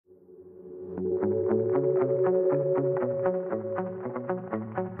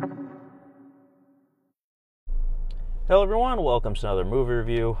Hello everyone, welcome to another movie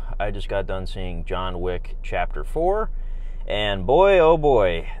review. I just got done seeing John Wick Chapter 4, and boy oh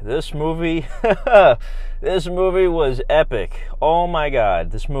boy, this movie, this movie was epic. Oh my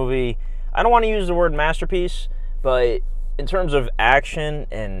god, this movie, I don't want to use the word masterpiece, but in terms of action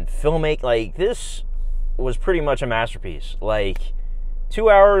and filmmaking, like, this was pretty much a masterpiece. Like, 2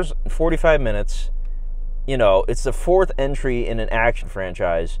 hours and 45 minutes, you know, it's the fourth entry in an action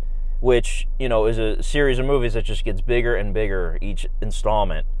franchise, which, you know, is a series of movies that just gets bigger and bigger each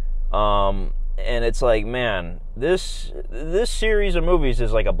installment. And it's like, man, this series of movies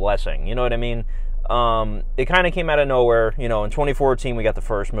is like a blessing. You know what I mean? It kind of came out of nowhere. You know, in 2014 we got the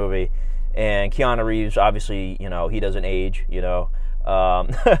first movie, and Keanu Reeves, obviously, you know, he doesn't age. You know,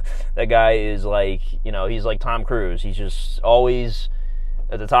 that guy is like, you know, he's like Tom Cruise. He's just always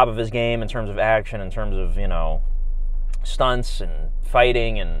at the top of his game in terms of action, in terms of, you know, stunts and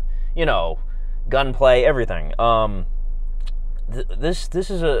fighting and, you know, gunplay, everything.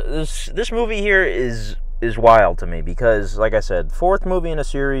 This movie here is wild to me because, like I said, fourth movie in a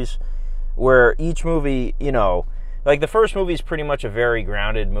series where each movie, you know, like the first movie is pretty much a very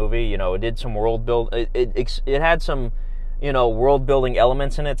grounded movie. You know, it did some world build. It had some, you know, world building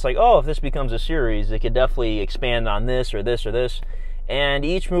elements in it. It's like, oh, if this becomes a series, it could definitely expand on this or this or this. And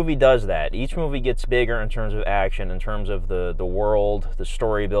each movie does that. Each movie gets bigger in terms of action, in terms of the world, the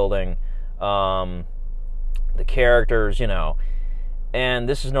story building, the characters, you know. And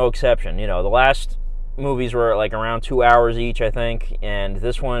this is no exception. You know, the last movies were like around 2 hours each, I think. And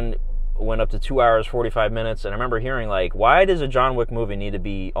this one went up to 2 hours, 45 minutes. And I remember hearing, like, why does a John Wick movie need to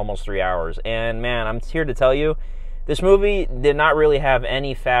be almost 3 hours? And, man, I'm here to tell you, this movie did not really have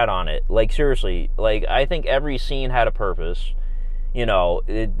any fat on it. Like, seriously. Like, I think every scene had a purpose. You know,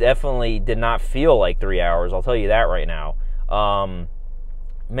 it definitely did not feel like 3 hours. I'll tell you that right now.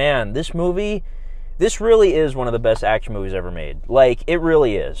 Man, this movie, this really is one of the best action movies ever made. Like, it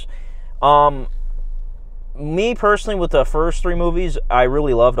really is. Me personally, with the first three movies, I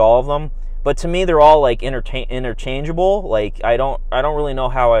really loved all of them. But to me, they're all like interchangeable. Like, I don't really know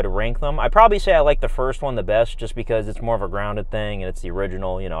how I'd rank them. I'd probably say I like the first one the best, just because it's more of a grounded thing and it's the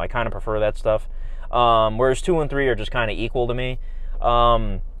original. You know, I kind of prefer that stuff. Whereas 2 and 3 are just kind of equal to me.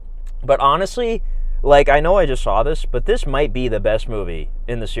 But honestly, like, I know I just saw this, but this might be the best movie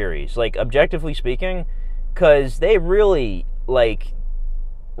in the series, like, objectively speaking, because they really, like,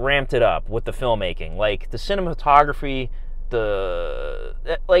 ramped it up with the filmmaking, like, the cinematography,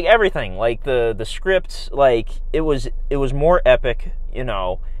 like, everything, like, the script, like, it was more epic, you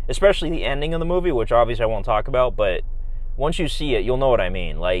know, especially the ending of the movie, which obviously I won't talk about, but once you see it, you'll know what I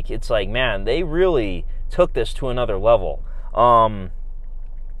mean. Like, it's like, man, they really took this to another level.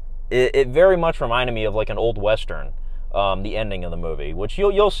 It very much reminded me of like an old Western, the ending of the movie, which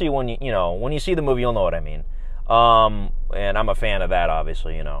you'll see when you see the movie, you'll know what I mean. And I'm a fan of that,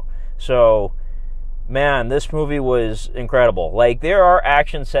 obviously, you know. So, man, this movie was incredible. Like, there are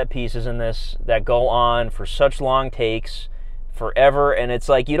action set pieces in this that go on for such long takes, forever, and it's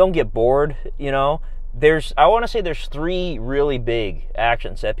like you don't get bored, you know. I want to say there's 3 really big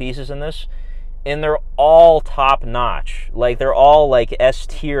action set pieces in this, and they're all top notch. Like, they're all like S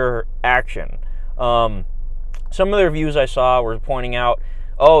tier action. Some of the reviews I saw were pointing out,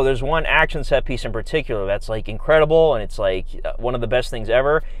 oh, there's one action set piece in particular that's like incredible, and it's like one of the best things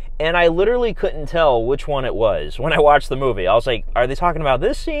ever. And I literally couldn't tell which one it was when I watched the movie. I was like, are they talking about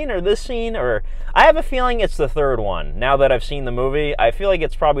this scene or this scene? Or I have a feeling it's the third one. Now that I've seen the movie, I feel like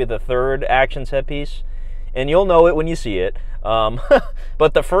it's probably the third action set piece. And you'll know it when you see it.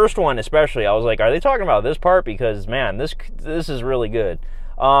 But the first one especially, I was like, are they talking about this part? Because, man, this is really good.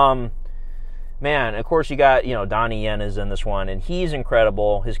 Man, of course you got, you know, Donnie Yen is in this one, and he's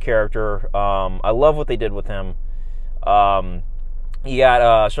incredible, his character. I love what they did with him. You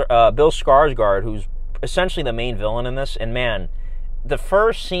got Bill Skarsgård, who's essentially the main villain in this. And, man, the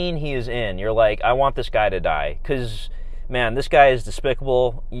first scene he is in, you're like, I want this guy to die. Because, man, this guy is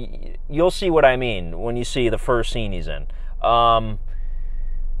despicable. You'll see what I mean when you see the first scene he's in. And,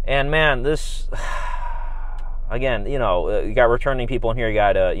 man, this... Again, you know, you got returning people in here. You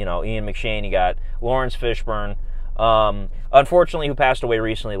got, you know, Ian McShane. You got Lawrence Fishburne. Unfortunately, who passed away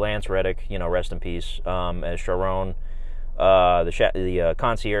recently, Lance Reddick. You know, rest in peace. As Sharon, the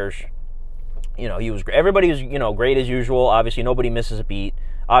concierge. You know, he was. Everybody was, you know, great as usual. Obviously, nobody misses a beat.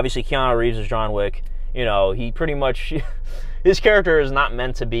 Obviously, Keanu Reeves is John Wick. You know, he pretty much. His character is not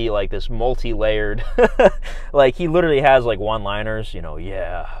meant to be like this multi-layered. Like, he literally has like one-liners. You know,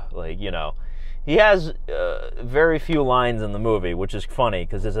 yeah, like, you know. He has very few lines in the movie, which is funny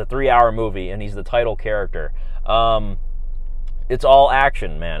because it's a 3-hour movie and he's the title character. It's all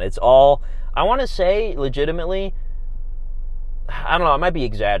action, man. It's all, I want to say, legitimately, I don't know, I might be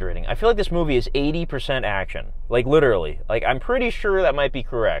exaggerating. I feel like this movie is 80% action. Like, literally. Like, I'm pretty sure that might be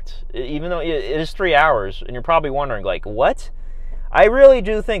correct. Even though it is 3 hours, and you're probably wondering, like, what? I really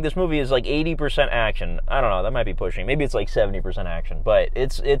do think this movie is like 80% action. I don't know, that might be pushing. Maybe it's like 70% action, but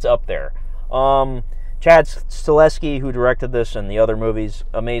it's up there. Chad Stileski, who directed this and the other movies,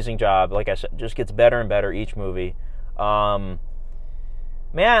 amazing job. Like I said, just gets better and better each movie. Man,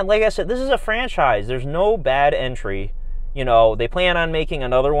 like I said, this is a franchise. There's no bad entry. You know, they plan on making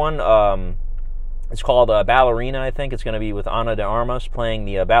another one. It's called Ballerina, I think. It's going to be with Ana de Armas playing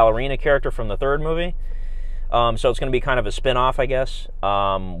the ballerina character from the third movie. So it's going to be kind of a spin-off, I guess,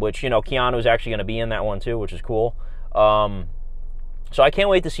 which, you know, Keanu's actually going to be in that one too, which is cool. So I can't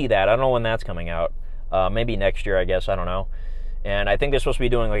wait to see that. I don't know when that's coming out. Maybe next year, I guess. I don't know. And I think they're supposed to be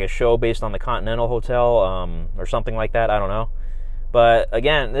doing like a show based on the Continental Hotel or something like that. I don't know. But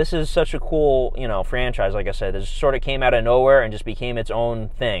again, this is such a cool, you know, franchise. Like I said, this sort of came out of nowhere and just became its own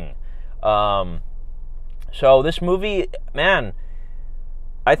thing. So this movie, man,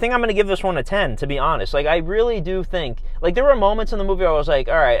 I think I'm going to give this one a 10, to be honest. Like, I really do think, like, there were moments in the movie where I was like,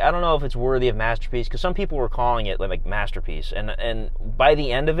 all right, I don't know if it's worthy of masterpiece, because some people were calling it like masterpiece. And by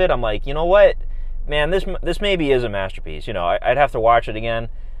the end of it, I'm like, you know what, man, this maybe is a masterpiece. You know, I'd have to watch it again.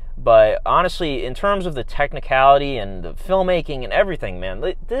 But honestly, in terms of the technicality and the filmmaking and everything, man,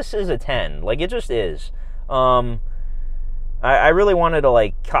 this is a 10. Like, it just is. I really wanted to,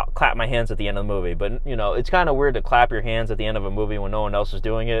 like, clap my hands at the end of the movie. But, you know, it's kind of weird to clap your hands at the end of a movie when no one else is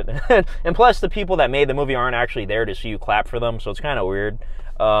doing it. And plus, the people that made the movie aren't actually there to see you clap for them. So it's kind of weird.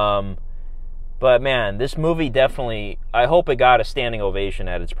 But, man, this movie definitely, I hope it got a standing ovation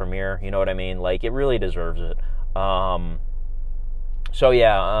at its premiere. You know what I mean? Like, it really deserves it. So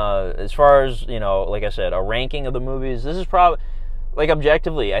yeah, as far as, you know, like I said, a ranking of the movies, this is probably, like,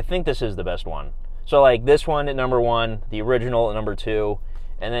 objectively, I think this is the best one. So, like, this one at number 1, the original at number 2,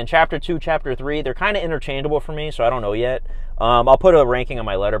 and then Chapter 2, Chapter 3, they're kind of interchangeable for me, so I don't know yet. I'll put a ranking on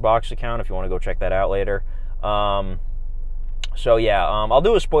my Letterboxd account if you want to go check that out later. So yeah, I'll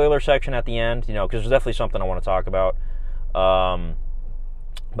do a spoiler section at the end, you know, because there's definitely something I want to talk about.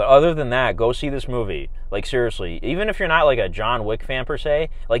 But other than that, go see this movie. Like, seriously, even if you're not like a John Wick fan per se,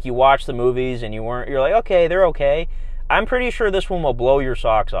 like, you watch the movies and you're like, okay, they're okay. I'm pretty sure this one will blow your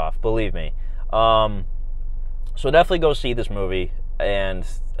socks off, believe me. So definitely go see this movie. And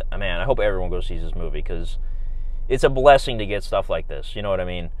man, I hope everyone goes see this movie, because it's a blessing to get stuff like this. You know what I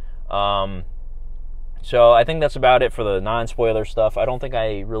mean? So I think that's about it for the non-spoiler stuff. I don't think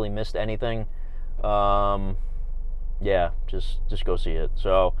I really missed anything. Yeah, just go see it.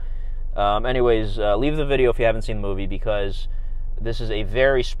 So, anyways, leave the video if you haven't seen the movie, because this is a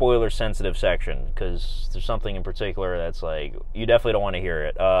very spoiler-sensitive section, because there's something in particular that's like, you definitely don't want to hear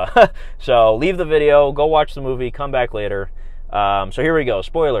it. So, leave the video, go watch the movie, come back later. So here we go,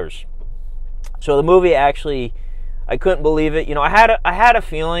 spoilers. So the movie, actually, I couldn't believe it. You know, I had a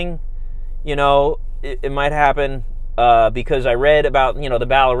feeling, you know, it might happen, because I read about, you know, the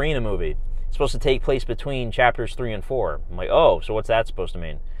Ballerina movie. Supposed to take place between chapters 3 and 4. I'm like, oh, so what's that supposed to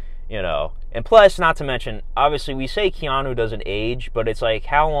mean? You know, and plus, not to mention, obviously, we say Keanu doesn't age, but it's like,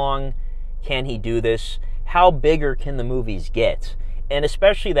 how long can he do this? How bigger can the movies get? And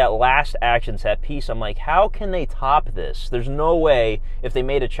especially that last action set piece, I'm like, how can they top this? There's no way, if they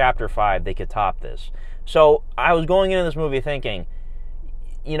made a chapter 5, they could top this. So I was going into this movie thinking,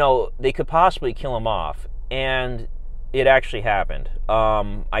 you know, they could possibly kill him off, and it actually happened.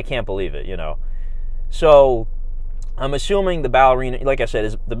 I can't believe it, you know. So I'm assuming the Ballerina, like I said,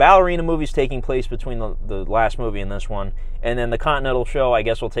 is the Ballerina movie's taking place between the last movie and this one, and then the Continental show, I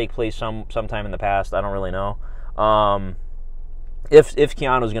guess, will take place sometime in the past. I don't really know. If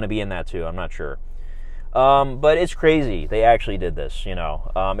Keanu's going to be in that too, I'm not sure. But it's crazy. They actually did this, you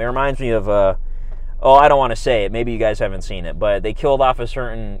know. It reminds me of, oh, I don't want to say it. Maybe you guys haven't seen it, but they killed off a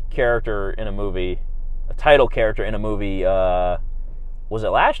certain character in a movie, a title character in a movie. Was it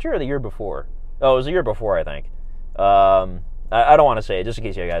last year or the year before? Oh, it was the year before, I think. I don't want to say it, just in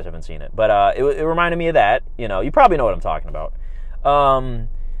case you guys haven't seen it. But it reminded me of that. You know, you probably know what I'm talking about.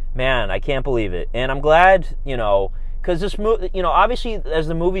 Man, I can't believe it. And I'm glad, you know, because this movie, you know, obviously as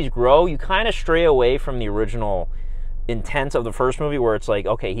the movies grow, you kind of stray away from the original intent of the first movie, where it's like,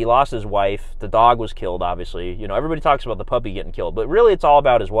 okay, he lost his wife, the dog was killed, obviously, you know, everybody talks about the puppy getting killed, but really it's all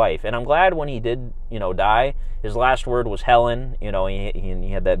about his wife. And I'm glad when he did, you know, die, his last word was Helen. You know, he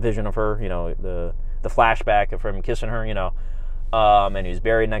had that vision of her, you know, the flashback of him kissing her, you know, and he was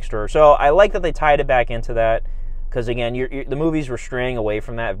buried next to her. So I like that they tied it back into that, because again, the movies were straying away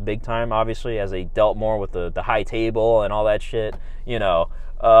from that big time, obviously, as they dealt more with the high table and all that shit, you know.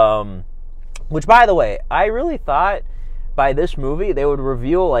 Which, by the way, I really thought by this movie they would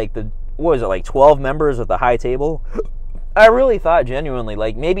reveal like what was it, like 12 members of the High Table. I really thought genuinely,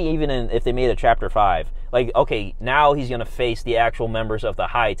 like maybe even if they made a chapter 5, like, okay, now he's gonna face the actual members of the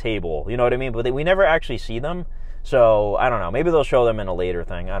High Table, you know what I mean? But we never actually see them, so I don't know. Maybe they'll show them in a later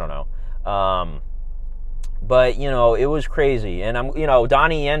thing. I don't know. But you know, it was crazy, and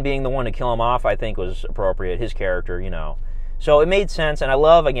Donnie Yen being the one to kill him off, I think was appropriate. His character, you know, so it made sense. And I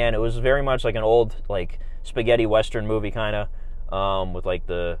love, again, it was very much like an old like spaghetti western movie kind of, with like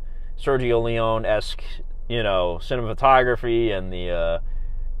the Sergio Leone-esque, you know, cinematography and the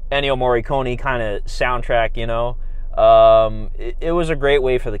Ennio Morricone kind of soundtrack, you know. It was a great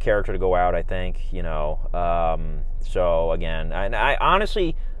way for the character to go out, I think, you know. So again, I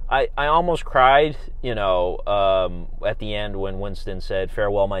honestly, I almost cried, you know, at the end when Winston said,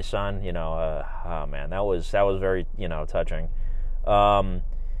 "Farewell, my son," you know. Oh man, that was very, you know, touching.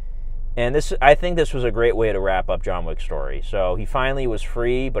 And I think this was a great way to wrap up John Wick's story. So he finally was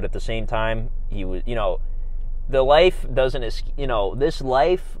free, but at the same time, he was, you know, the life doesn't, you know, this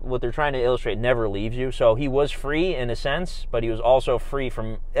life, what they're trying to illustrate, never leaves you. So he was free in a sense, but he was also free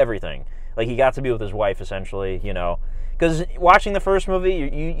from everything. Like, he got to be with his wife, essentially, you know. Because watching the first movie,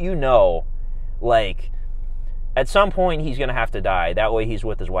 you know, like, at some point he's going to have to die. That way he's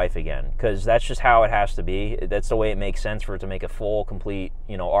with his wife again. Because that's just how it has to be. That's the way it makes sense for it to make a full, complete,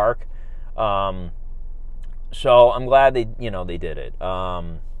 you know, arc. So I'm glad they did it.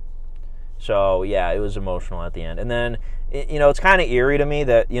 So yeah, it was emotional at the end. And then, you know, it's kind of eerie to me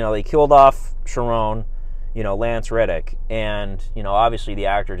that, you know, they killed off Sharon, you know, Lance Reddick, and, you know, obviously the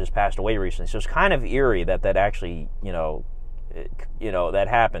actor just passed away recently. So it's kind of eerie that actually, you know, that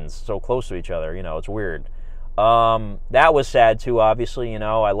happens so close to each other. You know, it's weird. That was sad too, obviously, you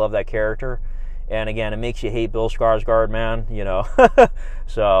know. I love that character. And again, it makes you hate Bill Skarsgård, man, you know.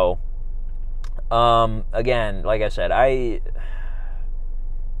 So, again, like I said,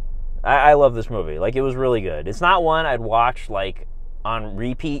 I love this movie. Like, it was really good. It's not one I'd watch, like, on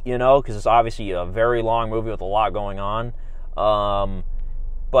repeat, you know, because it's obviously a very long movie with a lot going on.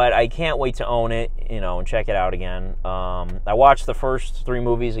 But I can't wait to own it, you know, and check it out again. I watched the first 3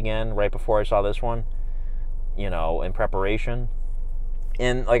 movies again right before I saw this one, you know, in preparation.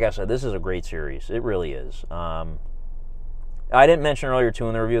 And like I said, this is a great series. It really is. I didn't mention earlier, too,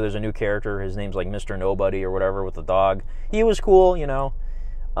 in the review, there's a new character. His name's like Mr. Nobody or whatever with the dog. He was cool, you know.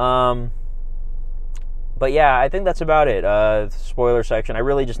 But yeah, I think that's about it. Spoiler section. I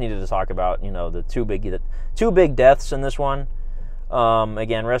really just needed to talk about, you know, the two big deaths in this one.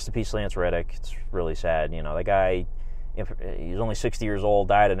 Again, rest in peace, Lance Reddick. It's really sad. You know, the guy, he's only 60 years old,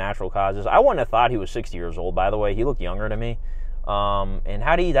 died of natural causes. I wouldn't have thought he was 60 years old, by the way. He looked younger to me. And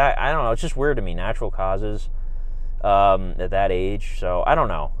how did he die? I don't know. It's just weird to me. Natural causes at that age. So I don't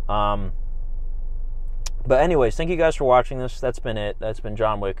know. But anyways, thank you guys for watching this. That's been it. That's been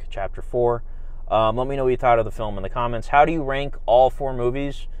John Wick Chapter 4. Let me know what you thought of the film in the comments. How do you rank all 4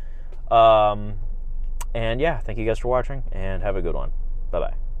 movies? And yeah, thank you guys for watching, and have a good one.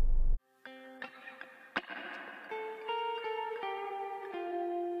 Bye-bye.